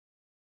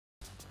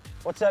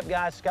What's up,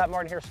 guys? Scott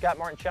Martin here, Scott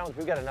Martin Challenge.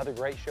 We've got another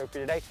great show for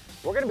you today.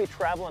 We're going to be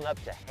traveling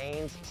up to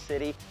Haines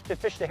City to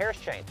fish the Harris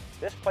Chain.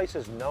 This place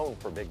is known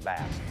for big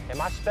bass. And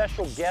my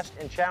special guest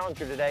and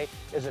challenger today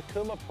is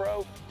Okuma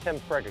Pro Tim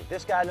Frederick.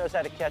 This guy knows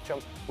how to catch them.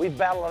 We've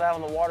battled it out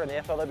on the water in the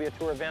FLW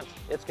Tour events.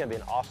 It's going to be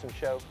an awesome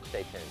show.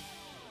 Stay tuned.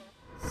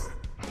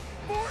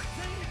 14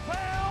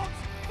 pounds,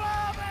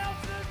 5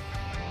 ounces.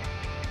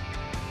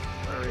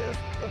 There he is.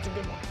 That's a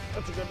good one.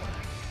 That's a good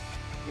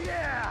one.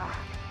 Yeah!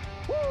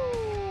 Woo!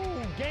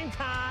 Game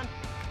time!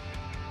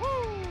 Woo!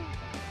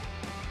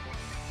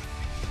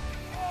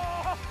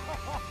 Oh!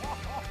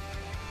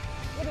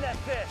 Look at that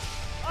fish!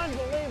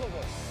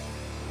 Unbelievable!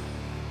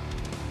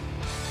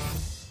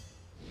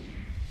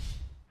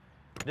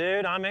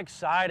 Dude, I'm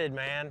excited,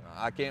 man.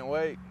 I can't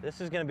wait.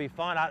 This is going to be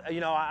fun.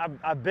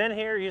 I've been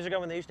here years ago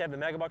when they used to have the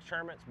Megabucks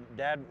tournaments.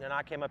 Dad and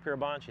I came up here a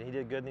bunch, and he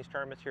did good in these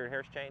tournaments here at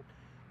Harris Chain.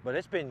 But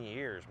it's been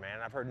years, man.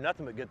 I've heard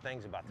nothing but good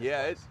things about this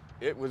place.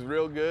 It was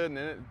real good, and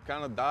then it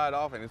kind of died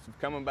off, and it's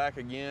coming back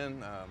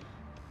again.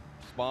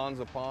 Spawn's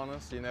upon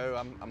us, you know.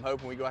 I'm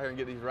hoping we go out here and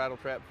get these rattle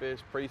trap fish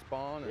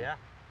pre-spawn. Yeah.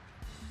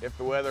 If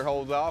the weather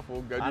holds off,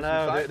 we'll go do some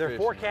sight fishing. They're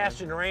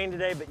forecasting rain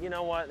today, but you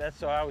know what?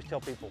 That's what I always tell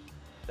people.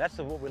 That's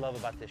what we love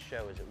about this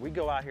show is that we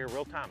go out here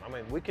real time. I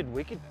mean, we could,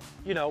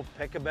 you know,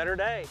 pick a better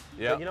day.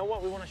 Yeah. But you know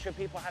what? We want to show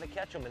people how to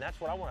catch them, and that's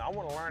what I want. I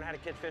want to learn how to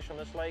catch fish on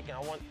this lake, and I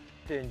want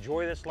to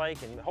enjoy this lake,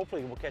 and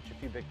hopefully we'll catch a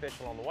few big fish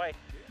along the way.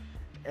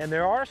 And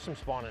there are some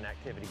spawning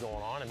activity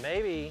going on, and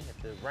maybe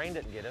if the rain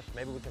didn't get us,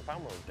 maybe we can find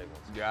one of those big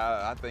ones.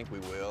 Yeah, I think we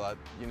will.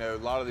 You know, a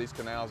lot of these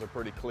canals are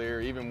pretty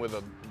clear, even with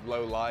a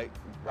low light.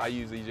 I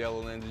use these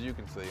yellow lenses, you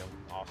can see them.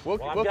 Awesome.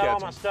 We'll I've got catch all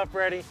them. my stuff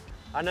ready.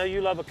 I know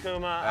you love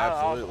Okuma.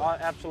 Absolutely. I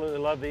absolutely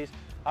love these.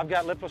 I've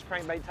got lipless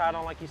crankbait tied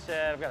on, like you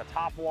said. I've got a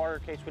top water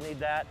in case we need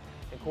that,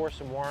 and of course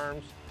some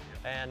worms.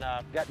 And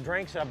got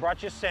drinks, and I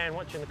brought you a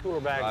sandwich in the cooler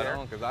bag right there.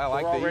 On, because I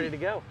like we're all to ready eat. to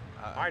go.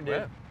 All right, dude.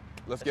 Yeah.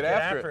 Let's get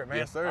after it, man.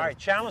 Yes, sir. All right,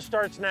 challenge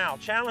starts now.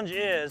 Challenge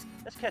is,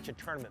 let's catch a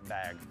tournament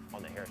bag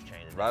on the Harris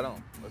Chain today. Right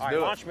on. Let's all do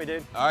right, it. launch me,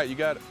 dude. All right, you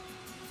got it.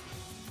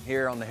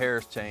 Here on the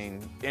Harris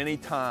Chain,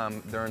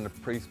 anytime during the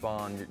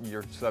pre-spawn,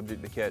 you're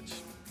subject to catch,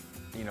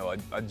 you know,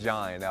 a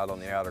giant out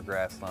on the outer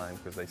grass line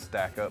because they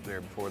stack up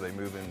there before they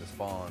move into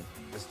spawn.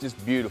 It's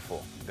just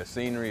beautiful. The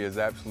scenery is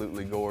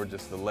absolutely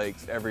gorgeous. The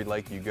lakes, every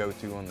lake you go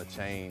to on the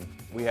chain,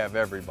 we have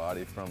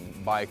everybody from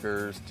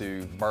bikers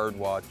to bird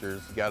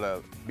watchers. Got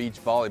a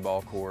beach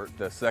volleyball court,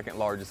 the second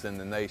largest in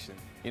the nation.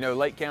 You know,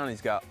 Lake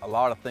County's got a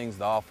lot of things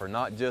to offer,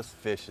 not just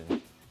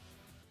fishing.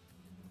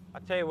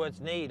 I'll tell you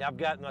what's neat. I've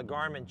got my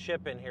Garmin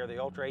chip in here, the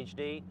Ultra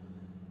HD,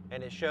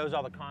 and it shows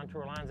all the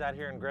contour lines out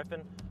here in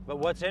Griffin. But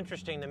what's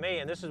interesting to me,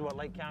 and this is what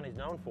Lake County's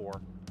known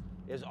for,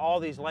 is all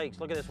these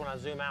lakes. Look at this when I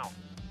zoom out.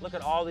 Look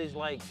at all these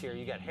lakes here.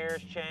 You got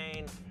Harris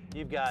Chain,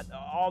 you've got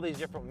all these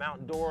different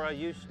Mount Dora,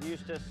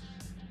 Eustis.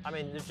 I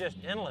mean, there's just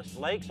endless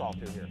lakes all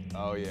through here.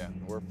 Oh yeah,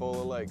 we're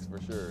full of lakes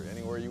for sure,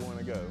 anywhere you want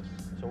to go.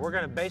 So we're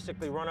gonna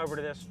basically run over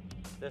to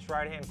this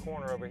right-hand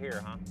corner over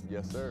here, huh?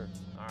 Yes, sir.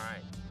 All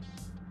right,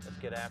 let's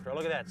get after it.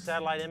 Look at that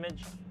satellite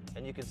image,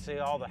 and you can see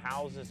all the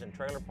houses and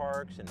trailer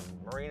parks and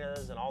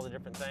marinas and all the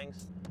different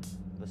things.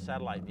 The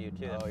satellite view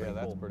too. Oh yeah,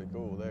 that's pretty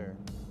cool there.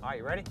 All right,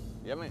 you ready?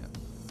 Yeah, man.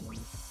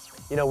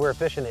 You know, we were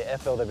fishing the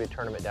FLW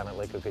tournament down at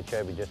Lake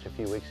Okeechobee just a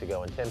few weeks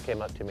ago, and Tim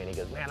came up to me and he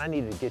goes, man, I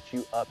need to get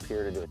you up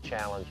here to do a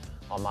challenge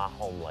on my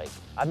home lake.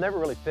 I've never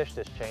really fished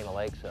this chain of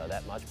lakes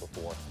that much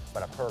before,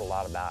 but I've heard a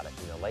lot about it.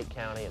 You know, Lake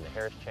County and the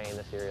Harris Chain,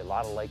 this area, a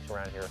lot of lakes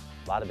around here,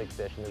 a lot of big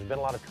fish, and there's been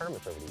a lot of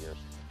tournaments over the years.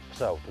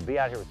 So to be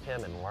out here with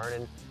Tim and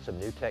learning some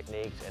new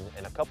techniques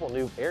and a couple of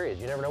new areas,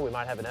 you never know, we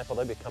might have an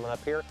FLW coming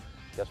up here.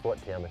 Guess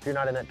what, Tim? If you're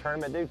not in that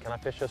tournament, dude, can I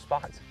fish those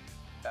spots?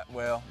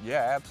 Well,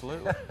 yeah,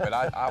 absolutely. But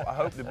I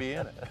hope to be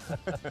in it.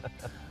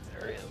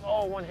 There he is.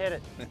 Oh, one hit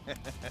it.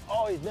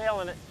 Oh, he's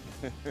nailing it.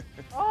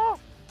 Oh.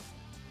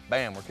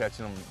 Bam, we're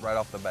catching them right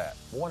off the bat.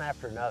 One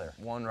after another.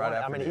 One right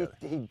after the other.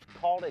 He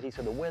called it. He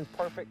said, the wind's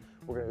perfect.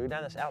 We're going to go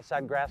down this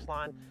outside grass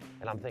line.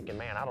 And I'm thinking,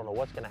 man, I don't know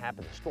what's going to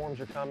happen. The storms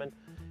are coming.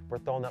 We're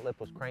throwing that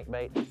lipless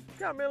crankbait.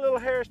 Got me a little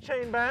Harris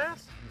Chain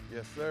bass.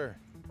 Yes, sir.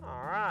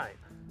 All right.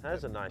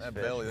 That's a nice fish,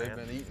 belly, man.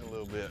 they've been eating a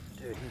little bit.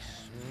 Dude,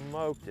 he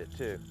smoked it,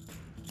 too.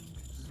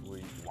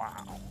 Sweet.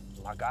 Wow.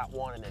 I got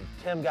one, and then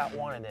Tim got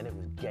one, and then it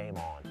was game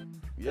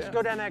on. Yeah. Let's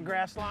go down that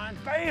grass line.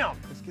 Bam!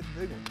 Let's get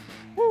the big one.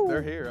 Woo.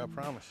 They're here, I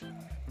promise you.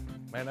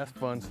 Man, that's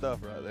fun stuff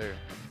right there.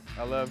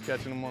 I love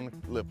catching them on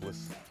the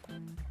lipless.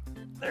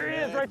 There he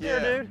is, right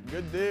there, dude.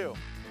 Good deal.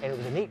 And it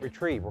was a neat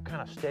retrieve. We're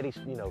kind of steady,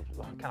 you know,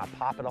 kind of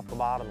pop it off the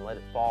bottom, let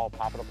it fall,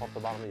 pop it up off the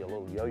bottom, a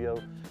little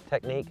yo-yo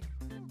technique.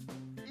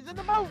 He's in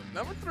the boat.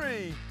 Number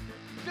 3.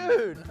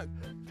 Dude.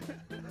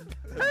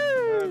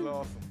 That's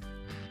awesome.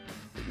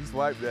 You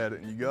swiped at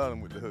it and you got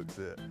him with the hook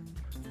set.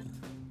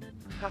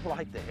 I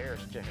like the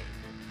Harris Chain.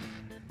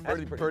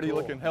 Pretty cool.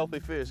 looking healthy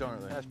fish,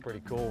 aren't they? That's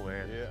pretty cool,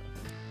 man. Yeah.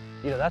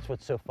 You know, that's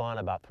what's so fun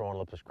about throwing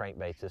lipless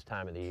crankbaits this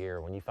time of the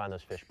year. When you find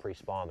those fish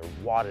pre-spawn, they're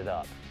wadded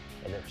up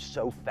and they're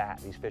so fat.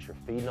 These fish are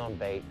feeding on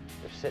bait.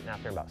 They're sitting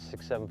out there in about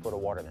 6-7 foot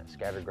of water in that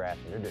scattered grass,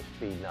 and they're just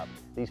feeding up.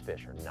 These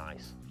fish are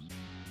nice.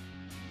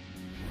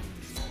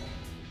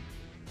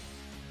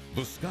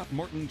 The Scott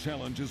Martin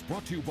Challenge is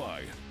brought to you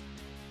by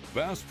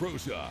Bass Pro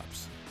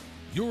Shops.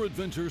 Your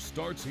adventure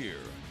starts here.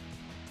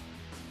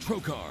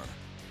 Trokar,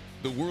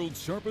 the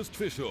world's sharpest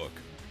fish hook.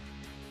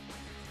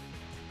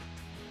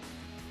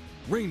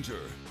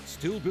 Ranger,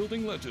 still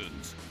building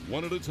legends,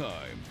 one at a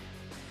time.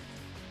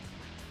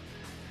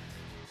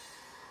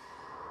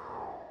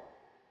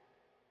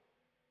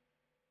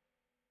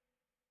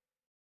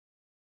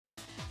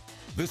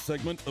 This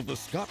segment of the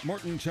Scott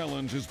Martin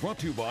Challenge is brought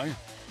to you by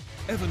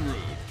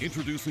Evinrude,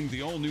 introducing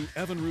the all-new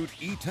Evinrude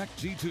E-TEC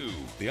G2,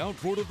 the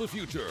outboard of the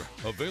future,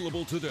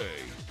 available today.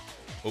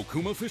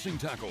 Okuma Fishing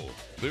Tackle,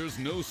 there's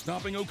no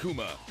stopping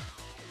Okuma.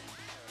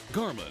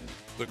 Garmin,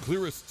 the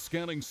clearest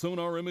scanning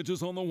sonar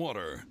images on the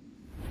water.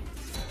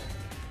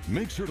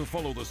 Make sure to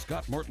follow the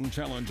Scott Martin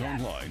Challenge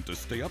online to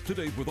stay up to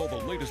date with all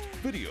the latest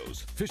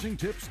videos, fishing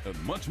tips, and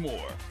much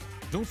more.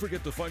 Don't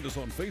forget to find us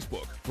on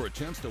Facebook for a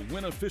chance to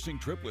win a fishing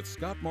trip with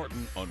Scott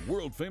Martin on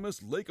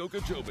world-famous Lake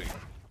Okeechobee.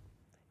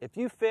 If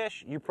you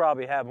fish, you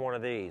probably have one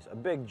of these, a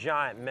big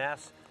giant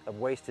mess of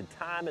wasted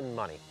time and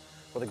money.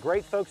 Well, the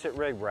great folks at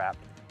RigRap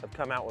have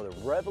come out with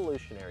a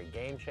revolutionary,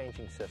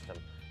 game-changing system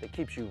that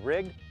keeps you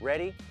rigged,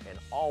 ready, and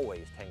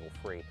always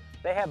tangle-free.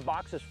 They have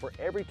boxes for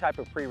every type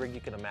of pre-rig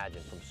you can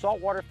imagine, from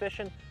saltwater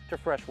fishing to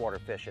freshwater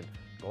fishing,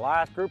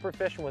 Goliath grouper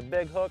fishing with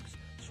big hooks,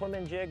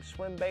 swimming jigs,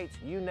 swim baits,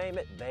 you name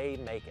it, they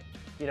make it.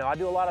 You know, I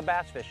do a lot of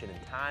bass fishing,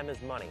 and time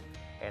is money,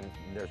 and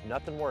there's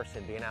nothing worse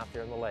than being out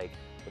there in the lake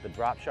with a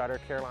drop shot or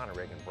Carolina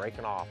rig and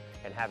breaking off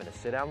and having to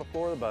sit down on the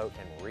floor of the boat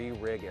and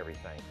re-rig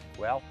everything.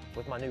 Well,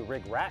 with my new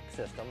rig rack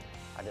system,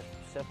 I just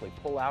simply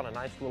pull out a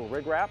nice little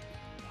rig wrap,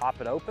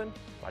 pop it open,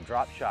 my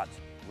drop shot's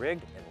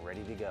rigged and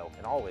ready to go,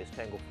 and always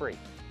tangle free.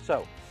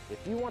 So, if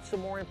you want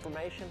some more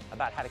information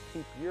about how to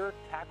keep your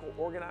tackle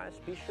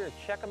organized, be sure to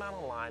check them out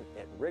online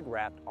at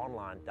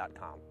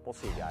rigwrappedonline.com. We'll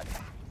see you guys.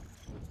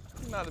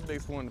 He's not the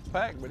biggest one to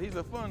pack, but he's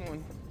a fun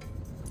one.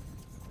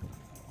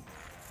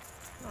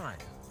 Nice.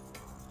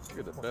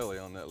 Look at the belly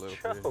on that little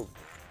fish.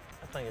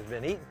 That thing has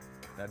been eaten.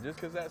 Now,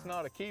 just because that's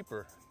not a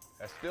keeper,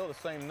 that's still the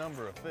same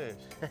number of fish.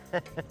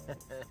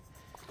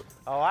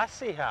 Oh, I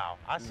see how.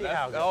 I see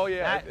how. Oh,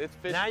 yeah, now, it's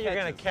fish now you're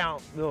going to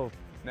catches. count the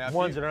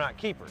ones that are not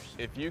keepers.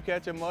 If you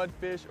catch a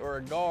mudfish or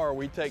a gar,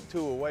 we take 2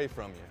 away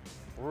from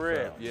you.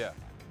 Really? So, yeah.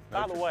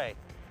 By the way,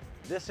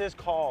 this is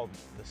called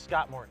the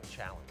Scott Martin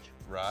Challenge.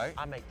 Right.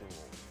 I make the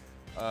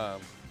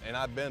rules. And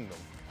I bend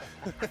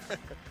them.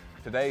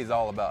 Today's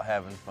all about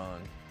having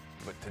fun,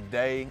 but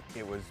today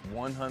it was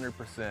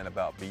 100%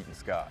 about beating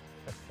Scott.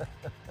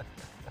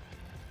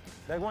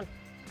 Big one?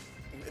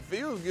 It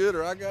feels good,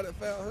 or I got it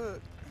foul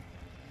hooked.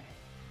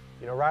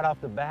 You know, right off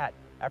the bat,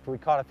 after we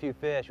caught a few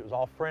fish, it was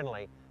all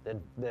friendly.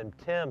 Then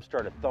Tim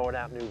started throwing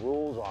out new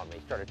rules on me.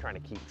 He started trying to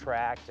keep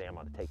track, saying, I'm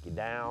going to take you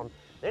down.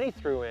 Then he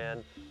threw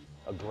in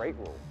a great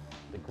rule.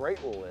 The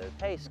great rule is,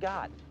 hey,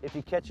 Scott, if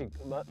you catch a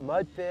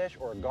mudfish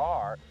or a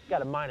gar, you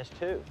got a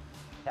 -2.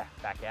 Yeah,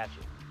 back at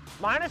you.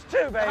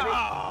 -2, baby.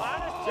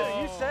 Oh.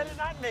 -2. You said it,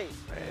 not me.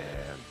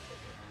 Man,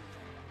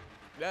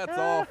 that's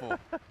awful.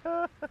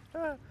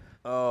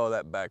 Oh,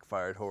 that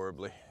backfired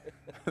horribly.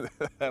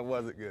 That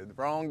wasn't good.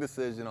 Wrong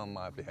decision on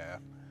my behalf.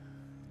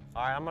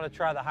 All right, I'm going to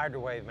try the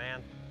Hydrowave,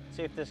 man.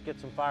 See if this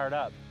gets them fired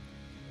up.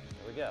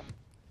 There we go.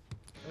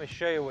 Let me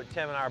show you what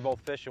Tim and I are both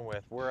fishing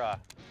with. We're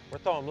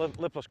throwing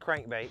lipless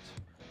crankbaits.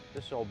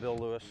 This is old Bill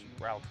Lewis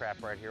rattle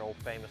trap right here, old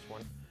famous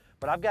one.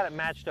 But I've got it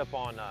matched up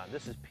on,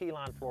 this is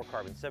P-line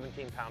fluorocarbon,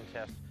 17-pound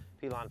test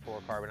P-line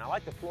fluorocarbon. I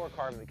like the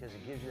fluorocarbon because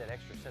it gives you that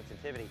extra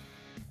sensitivity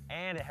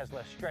and it has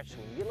less stretch. So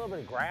when you get a little bit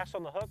of grass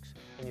on the hooks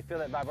and you feel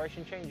that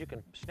vibration change, you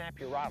can snap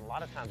your rod. A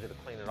lot of times it'll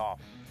clean it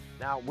off.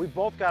 Now, we've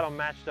both got them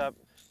matched up.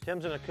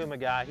 Tim's an Okuma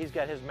guy. He's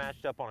got his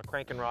matched up on a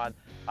cranking rod.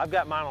 I've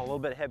got mine on a little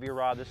bit heavier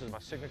rod. This is my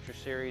signature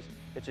series.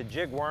 It's a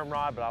jig worm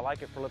rod, but I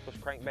like it for lipless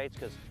crankbaits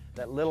because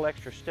that little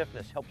extra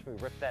stiffness helps me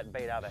rip that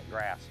bait out of that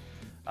grass.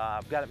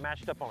 I've got it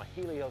matched up on a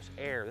Helios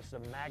Air. This is a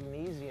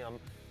magnesium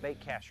bait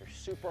caster,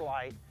 super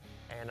light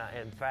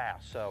and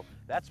fast. So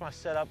that's my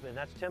setup, and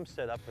that's Tim's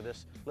setup for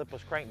this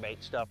lipless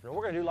crankbait stuff. Now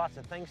we're gonna do lots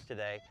of things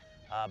today,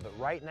 but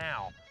right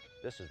now,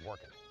 this is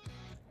working.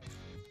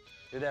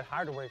 Dude, that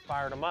Hydrowave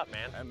fired them up,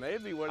 man. That may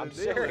be what I'm it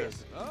is.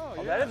 serious. Oh,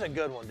 yeah. That is a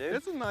good one, dude.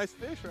 It's a nice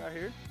fish right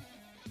here.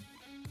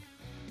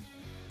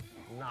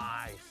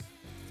 Nice.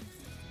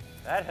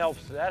 That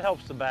helps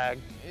the bag.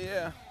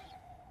 Yeah.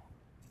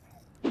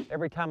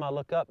 Every time I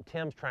look up,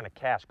 Tim's trying to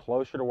cast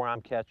closer to where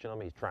I'm catching them.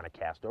 He's trying to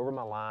cast over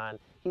my line.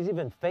 He's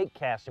even fake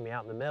casting me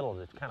out in the middle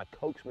to kind of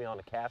coax me on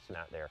the casting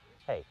out there.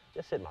 Hey,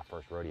 this isn't my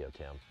first rodeo,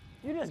 Tim.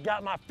 You just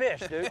got my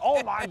fish, dude.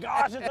 Oh my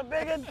gosh, it's a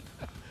big one.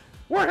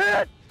 We're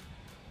hit.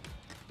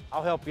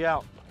 I'll help you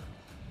out.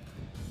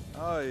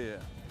 Oh, yeah.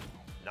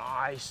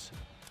 Nice,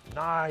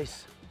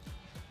 nice.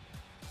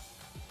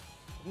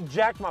 You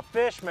jacked my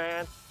fish,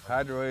 man.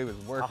 Hydrowave is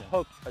working. I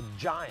hooked a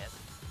giant.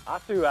 I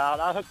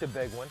hooked a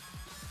big one.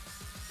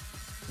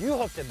 You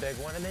hooked a big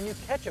one, and then you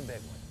catch a big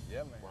one.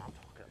 Yeah, man. What I'm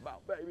talking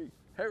about, baby.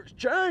 Harris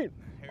chain,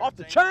 off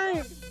the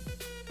chain.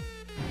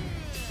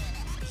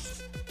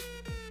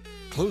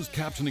 Closed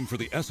captioning for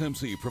the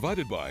SMC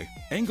provided by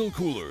Engel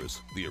Coolers,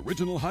 the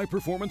original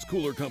high-performance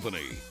cooler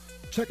company.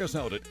 Check us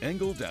out at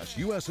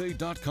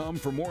engel-usa.com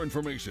for more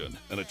information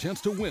and a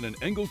chance to win an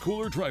Engel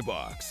Cooler Dry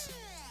Box.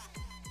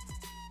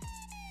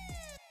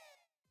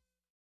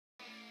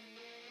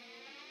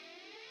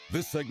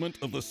 This segment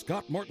of the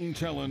Scott Martin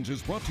Challenge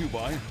is brought to you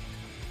by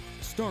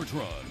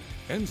Startron.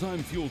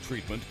 Enzyme fuel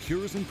treatment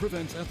cures and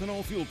prevents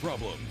ethanol fuel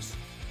problems.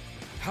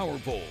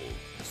 PowerPole.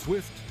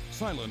 Swift,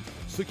 silent,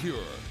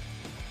 secure.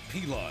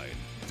 P-Line.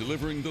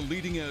 Delivering the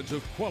leading edge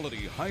of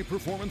quality,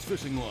 high-performance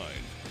fishing line.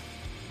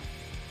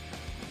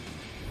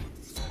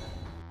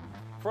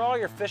 For all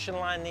your fishing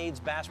line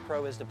needs, Bass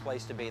Pro is the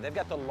place to be. They've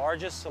got the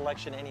largest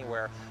selection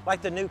anywhere,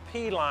 like the new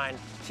P-Line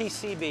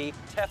TCB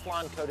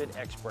Teflon Coated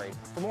X-Braid.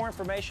 For more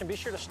information, be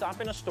sure to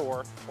stop in a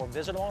store or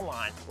visit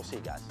online. We'll see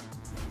you guys.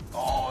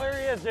 Oh, there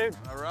he is, dude.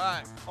 All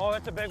right. Oh,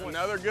 that's a big one.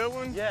 Another good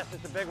one? Yes,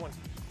 it's a big one.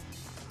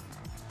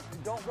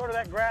 Don't go to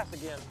that grass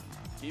again.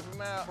 Keep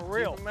him out. For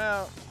real. Keep him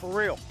out. For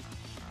real.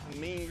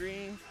 Mean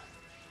green.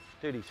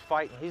 Dude, he's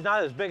fighting. He's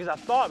not as big as I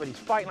thought, but he's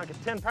fighting like a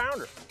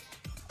 10-pounder.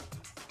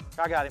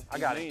 I got him. I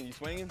got him. You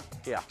swinging?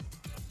 Yeah.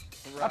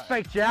 Right. I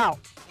faked you out.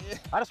 Yeah.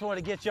 I just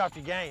wanted to get you off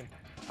your game.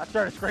 I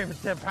started screaming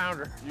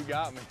 10-pounder. You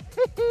got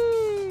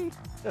me.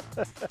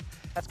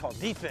 That's called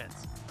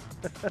defense.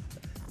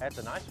 That's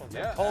a nice one.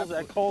 Yeah,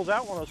 that culls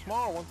out one of those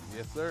smaller ones.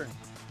 Yes, sir.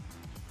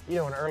 You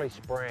know, in early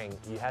spring,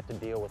 you have to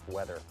deal with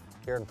weather.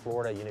 Here in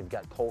Florida, you know, you've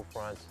got cold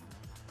fronts,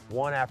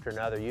 one after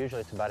another.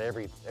 Usually it's about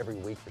every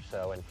week or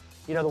so. And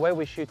you know, the way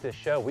we shoot this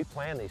show, we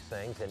plan these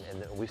things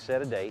and we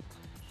set a date.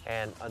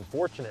 And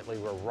unfortunately,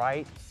 we're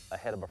right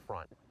ahead of a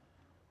front.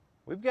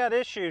 We've got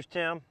issues,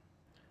 Tim.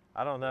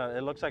 I don't know,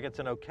 it looks like it's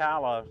in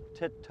Ocala,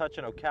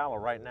 touching Ocala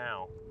right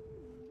now.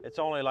 It's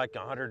only like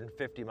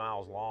 150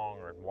 miles long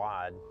or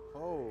wide.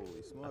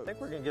 Holy smokes. I think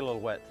we're gonna get a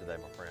little wet today,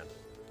 my friend.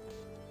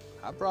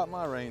 I brought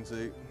my rain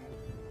suit.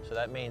 So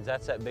that means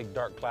that's that big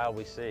dark cloud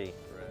we see.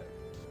 Correct.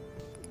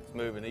 It's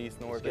moving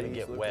east, northeast. It's gonna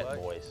get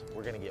wet, boys.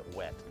 We're gonna get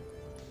wet.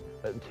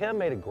 But Tim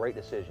made a great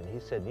decision. He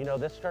said, you know,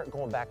 let's start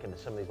going back into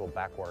some of these little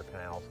backwater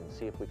canals and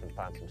see if we can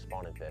find some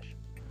spawning fish.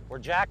 We're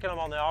jacking them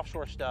on the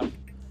offshore stuff.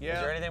 Yeah.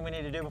 Is there anything we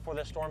need to do before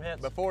this storm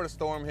hits? Before the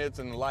storm hits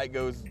and the light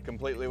goes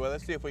completely away,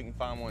 let's see if we can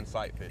find one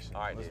sight fishing.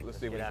 All right, let's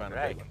see if we can find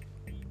a big one.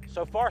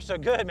 So far, so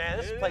good, man.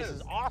 This place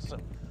is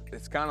awesome.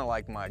 It's kind of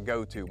like my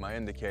go-to, my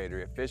indicator.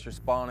 If fish are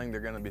spawning,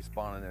 they're going to be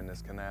spawning in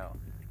this canal.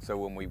 So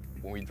when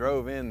we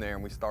drove in there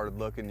and we started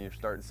looking, you're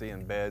starting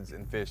seeing beds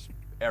and fish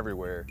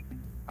everywhere.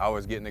 I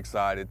was getting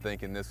excited,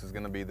 thinking this is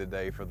going to be the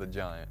day for the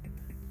giant.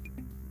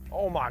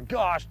 Oh my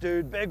gosh,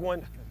 dude, big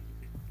one.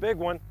 Big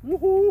one,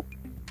 woohoo.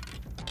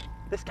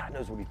 This guy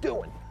knows what he's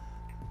doing.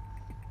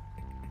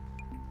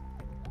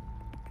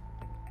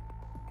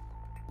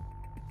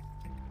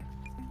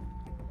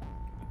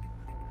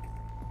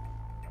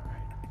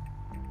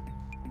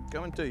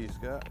 Coming to you,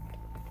 Scott.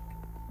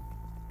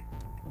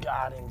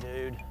 Got him,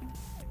 dude.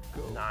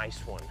 Cool. Nice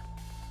one.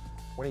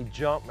 When he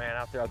jumped, man,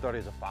 out there, I thought he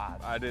was a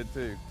 5. I did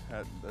too.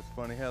 That's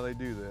funny how they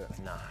do that.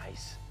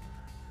 Nice.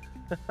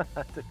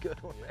 That's a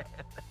good one,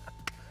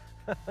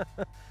 man.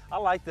 I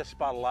like this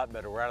spot a lot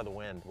better. We're out of the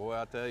wind. Boy,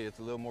 I tell you, it's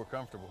a little more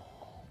comfortable.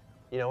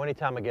 You know,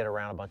 anytime I get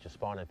around a bunch of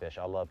spawning fish,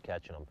 I love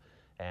catching them.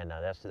 And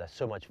that's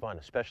so much fun,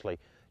 especially,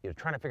 you know,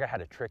 trying to figure out how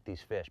to trick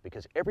these fish,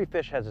 because every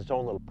fish has its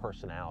own little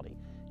personality.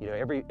 You know,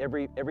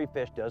 every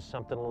fish does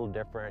something a little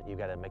different. You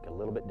got to make a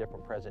little bit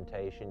different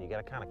presentation. You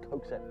got to kind of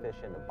coax that fish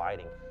into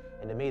biting.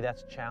 And to me,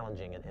 that's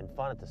challenging and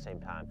fun at the same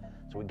time.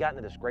 So we got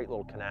into this great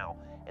little canal,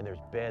 and there's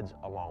beds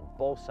along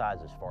both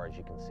sides as far as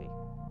you can see.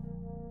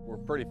 We're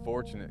pretty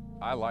fortunate.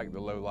 I like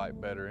the low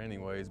light better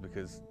anyways,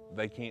 because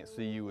they can't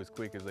see you as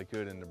quick as they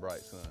could in the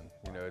bright sun.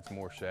 You know, it's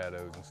more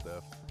shadows and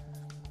stuff.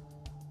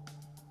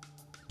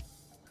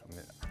 I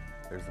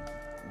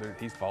mean,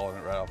 he's following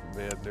it right off the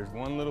bed. There's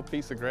one little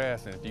piece of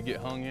grass, and if you get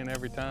hung in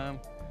every time,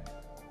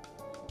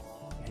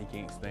 he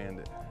can't stand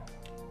it.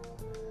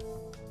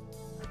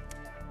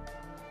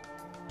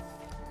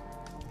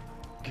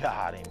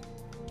 Got him.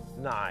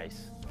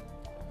 Nice.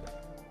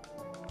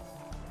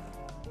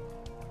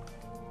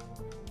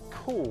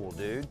 Cool,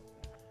 dude.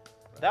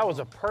 That was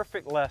a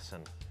perfect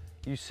lesson.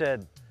 You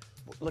said,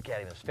 look at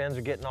him, his fins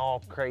are getting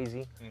all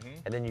crazy,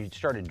 and then you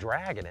started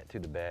dragging it through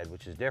the bed,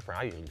 which is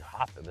different. I usually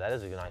hop it, but that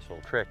is a nice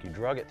little trick. You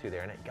drug it through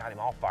there, and it got him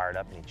all fired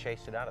up, and he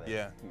chased it out of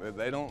there. Yeah,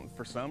 they don't,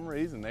 for some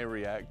reason, they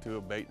react to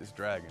a bait that's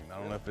dragging. I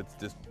don't know if it's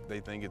just they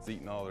think it's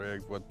eating all their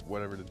eggs,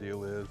 whatever the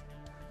deal is.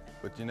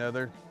 But you know,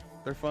 they're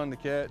fun to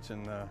catch,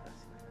 and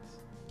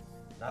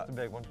not the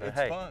big one, but it's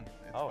hey. fun.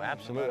 It's Oh, fun,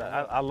 absolutely. no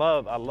matter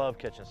what. I love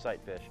catching sight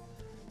fish.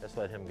 Just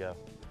let him go.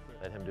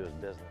 Let him do his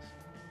business.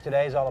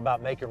 Today's all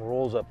about making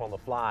rules up on the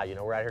fly. You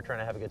know, we're out here trying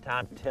to have a good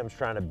time. Tim's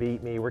trying to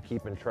beat me. We're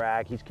keeping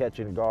track. He's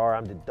catching gar.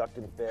 I'm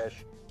deducting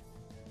fish.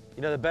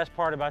 You know the best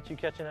part about you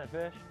catching that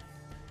fish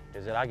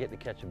is that I get to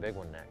catch a big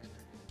one next.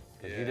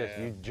 Because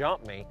you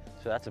jumped me,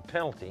 so that's a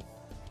penalty.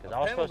 Because I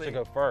was supposed to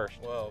go first.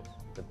 Well,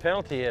 the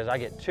penalty is I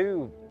get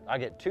two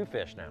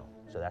fish now.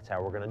 So that's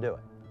how we're gonna do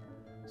it.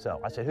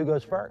 So I said, who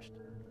goes first?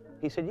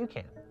 He said, you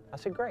can. I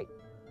said, great.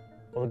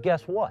 Well,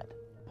 guess what?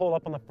 Pull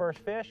up on the first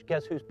fish,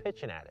 guess who's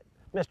pitching at it?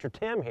 Mr.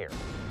 Tim here.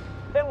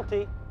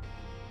 Penalty.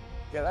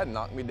 Yeah, that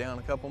knocked me down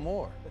a couple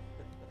more.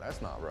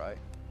 That's not right.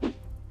 I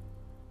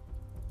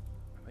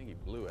think he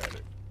blew at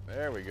it.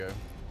 There we go.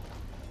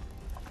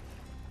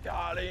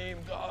 Got him,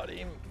 got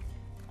him.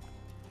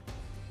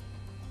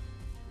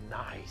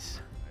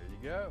 Nice. There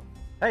you go.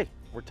 Hey,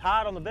 we're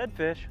tied on the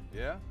bedfish.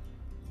 Yeah?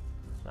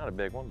 Not a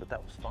big one, but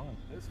that was fun.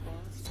 It's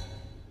fun.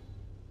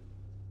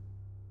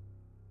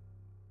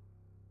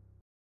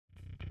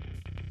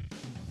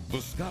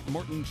 The Scott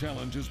Martin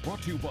Challenge is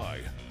brought to you by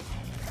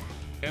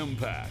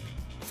MPAC.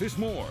 Fish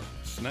more,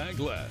 snag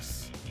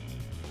less.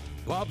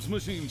 Bob's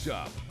Machine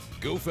Shop.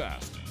 Go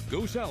fast,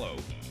 go shallow,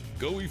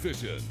 go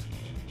efficient.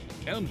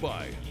 And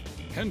by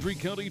Hendry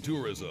County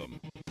Tourism.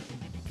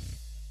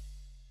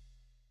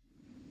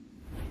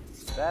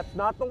 That's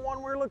not the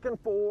one we're looking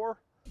for.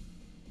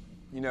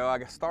 You know,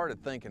 I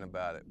started thinking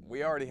about it.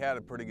 We already had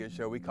a pretty good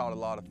show. We caught a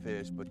lot of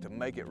fish, but to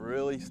make it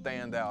really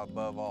stand out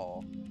above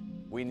all,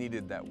 we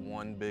needed that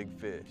one big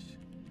fish.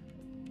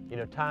 You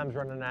know, time's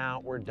running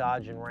out, we're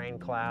dodging rain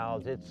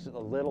clouds. It's a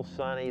little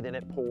sunny, then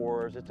it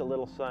pours. It's a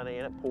little sunny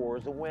and it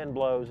pours. The wind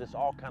blows, it's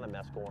all kind of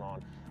mess going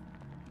on.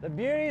 The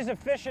beauties of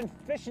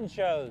fishing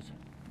shows.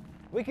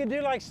 We could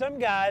do like some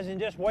guys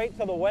and just wait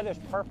till the weather's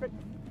perfect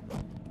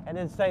and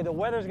then say the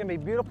weather's gonna be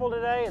beautiful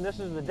today and this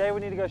is the day we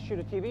need to go shoot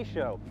a TV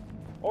show.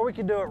 Or we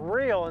could do it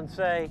real and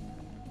say,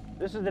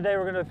 this is the day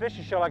we're gonna do a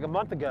fishing show like a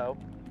month ago,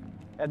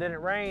 and then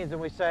it rains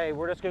and we say,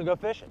 we're just gonna go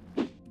fishing.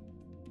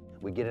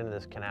 We get into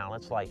this canal,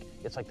 it's like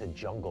the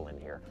jungle in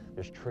here.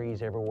 There's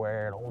trees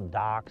everywhere and old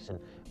docks and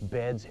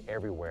beds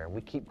everywhere. And we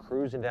keep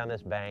cruising down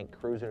this bank,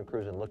 cruising and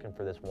cruising, looking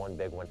for this one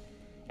big one.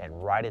 And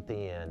right at the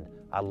end,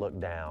 I look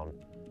down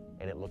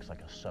and it looks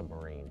like a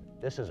submarine.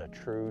 This is a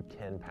true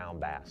 10-pound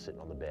bass sitting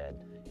on the bed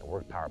and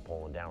we're power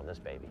poling down on this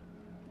baby.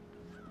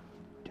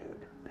 Dude,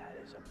 that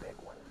is a big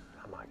one.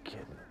 I'm not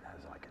kidding. That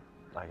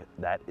is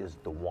that is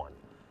the one.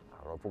 I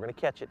don't know if we're gonna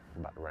catch it.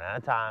 We're about to run out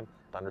of time.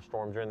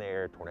 Thunderstorms are in the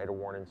air, tornado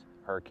warnings,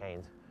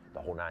 hurricanes, the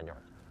whole 9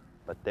 yards.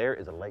 But there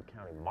is a Lake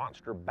County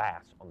monster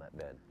bass on that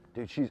bed.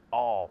 Dude, she's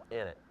all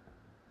in it.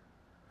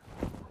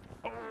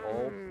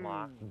 Oh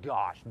my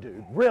gosh,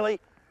 dude. Really?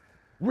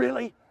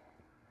 Really?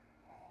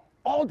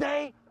 All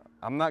day?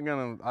 I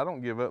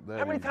don't give up that.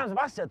 How many times have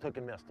I said took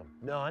and missed them?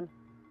 None.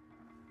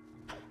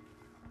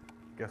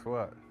 Guess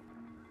what?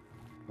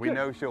 We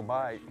know she'll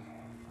bite.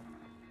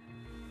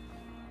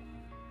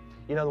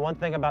 You know, the one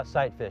thing about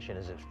sight fishing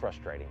is it's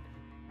frustrating.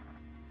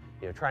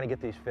 You know, trying to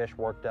get these fish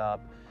worked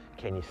up.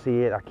 Can you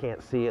see it? I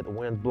can't see it. The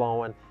wind's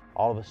blowing.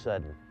 All of a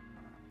sudden,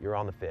 you're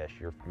on the fish.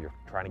 You're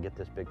trying to get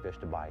this big fish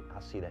to bite. I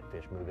see that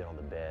fish move in on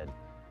the bed.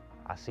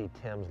 I see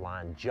Tim's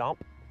line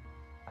jump.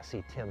 I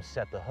see Tim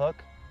set the hook.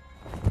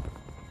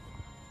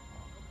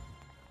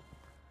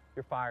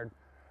 You're fired.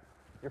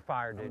 You're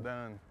fired, dude. I'm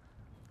done.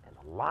 And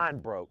the line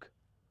broke.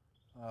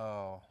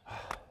 Oh,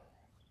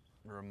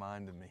 it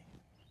reminded me.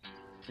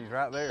 She's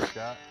right there,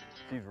 Scott.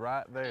 She's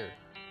right there.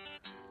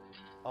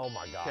 Oh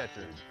my gosh. Catch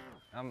her.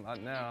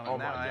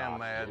 Now I am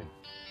mad. Dude.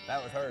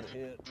 That was her to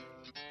hit.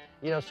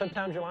 You know,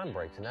 sometimes your line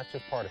breaks, and that's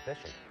just part of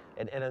fishing.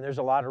 And there's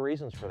a lot of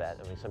reasons for that.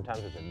 I mean, sometimes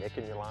there's a nick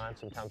in your line.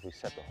 Sometimes we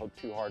set the hook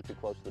too hard, too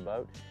close to the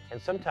boat.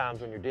 And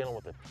sometimes when you're dealing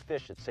with a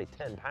fish that's, say,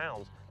 10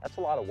 pounds, that's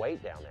a lot of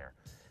weight down there.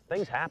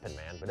 Things happen,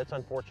 man, but it's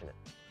unfortunate.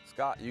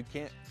 Scott, you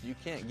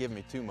can't give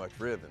me too much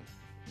ribbon,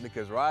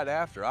 because right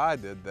after I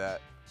did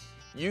that,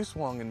 you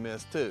swung and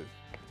missed too.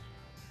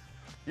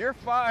 You're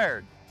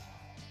fired.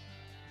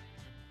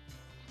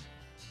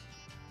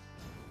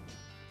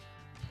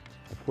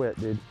 I quit,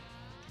 dude.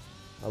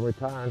 I'm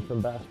retiring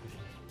from bass fishing.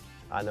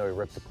 I know he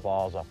ripped the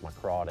claws off my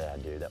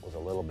crawdad, dude. That was a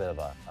little bit of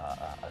a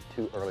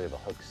too early of a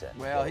hook set.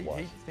 Well,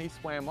 he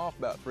swam off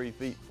about 3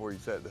 feet before he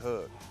set the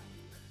hook.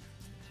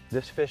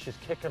 This fish is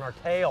kicking our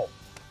tail.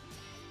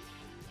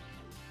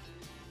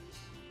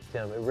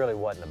 Tim, it really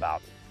wasn't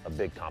about a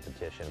big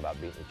competition, about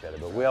beating each other,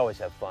 but we always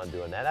have fun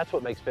doing that. That's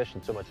what makes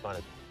fishing so much fun,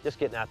 is just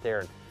getting out there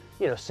and,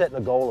 you know, setting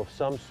a goal of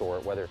some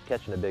sort, whether it's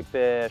catching a big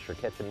fish or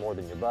catching more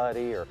than your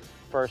buddy or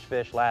first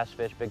fish, last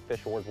fish, big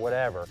fish awards,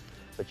 whatever.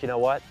 But you know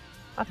what?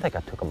 I think I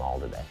took them all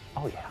today.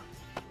 Oh yeah.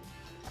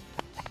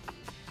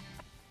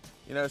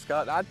 You know,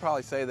 Scott, I'd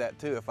probably say that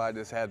too if I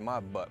just had my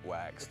butt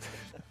waxed.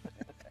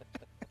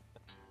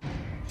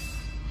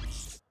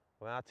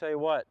 Well, I'll tell you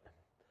what,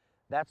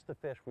 that's the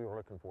fish we were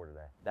looking for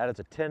today. That is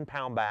a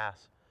 10-pound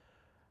bass.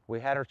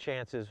 We had our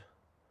chances.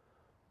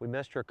 We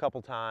missed her a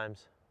couple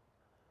times.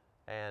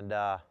 And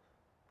I'm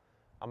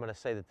gonna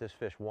say that this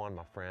fish won,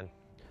 my friend.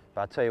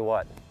 But I'll tell you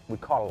what, we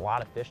caught a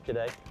lot of fish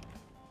today.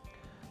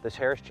 This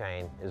Harris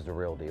chain is the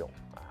real deal.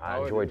 I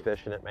enjoyed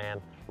fishing it,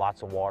 man.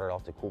 Lots of water,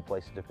 lots of cool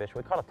places to fish.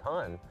 We caught a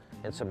ton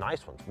and some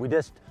nice ones. We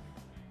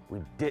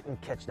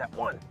didn't catch that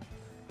one.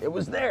 It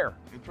was there.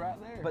 It's right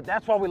there. But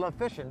that's why we love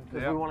fishing,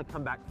 because we want to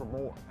come back for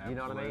more. Absolutely. You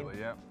know what I mean?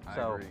 Yep,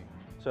 I agree.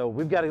 So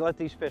we've got to let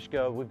these fish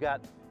go. We've got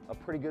a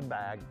pretty good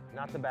bag.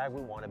 Not the bag we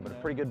wanted, but a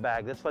pretty good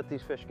bag. Let's let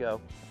these fish go.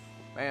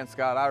 Man,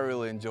 Scott, I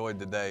really enjoyed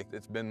the day.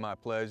 It's been my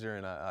pleasure,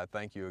 and I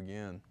thank you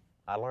again.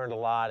 I learned a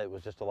lot. It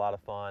was just a lot of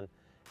fun.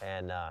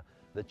 And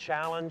the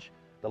challenge,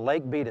 the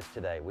lake beat us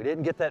today. We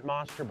didn't get that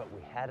monster, but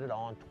we had it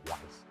on twice.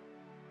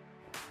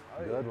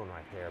 Oh, good one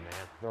right there, man.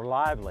 They're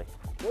lively.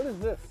 What is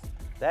this?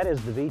 That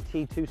is the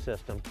VT2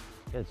 system.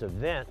 It's a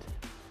vent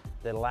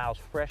that allows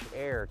fresh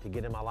air to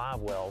get in my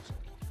live wells,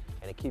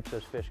 and it keeps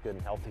those fish good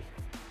and healthy.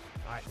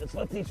 All right, let's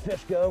let these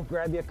fish go.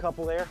 Grab you a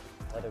couple there.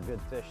 Another good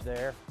fish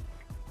there.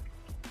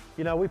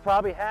 You know, we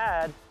probably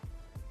had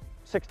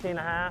 16 and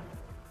a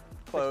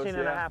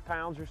half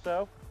pounds or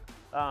so.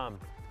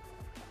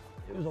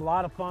 It was a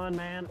lot of fun,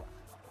 man.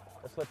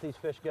 Let's let these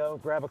fish go.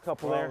 Grab a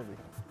couple there.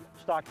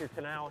 Stock your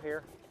canal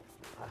here.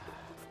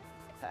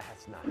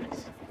 That's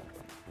nice.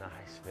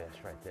 Nice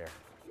fish right there.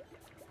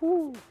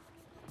 Woo.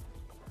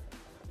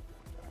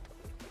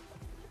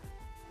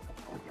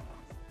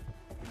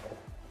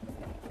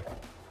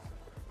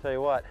 Tell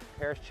you what,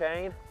 Harris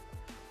chain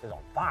is on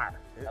fire.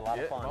 Had a lot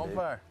of fun, on dude.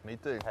 fire. Me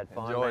too. Had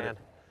fun, Enjoyed man. it.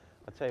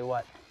 I'll tell you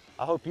what,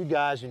 I hope you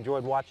guys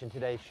enjoyed watching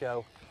today's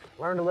show.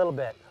 Learned a little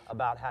bit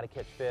about how to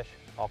catch fish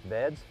off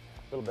beds,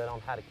 a little bit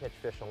on how to catch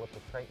fish on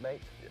lipless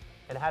crankbaits,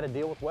 and how to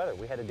deal with weather.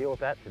 We had to deal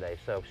with that today.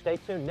 So stay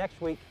tuned. Next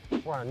week,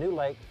 we're on a new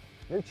lake,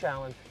 new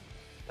challenge.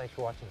 Thanks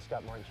for watching the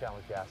Scott Martin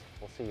Challenge, guys.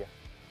 We'll see you.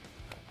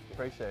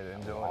 Appreciate it.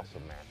 Enjoy.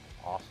 Awesome, man.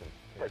 Awesome.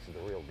 This is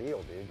the real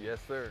deal, dude. Yes,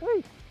 sir.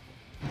 Sweet.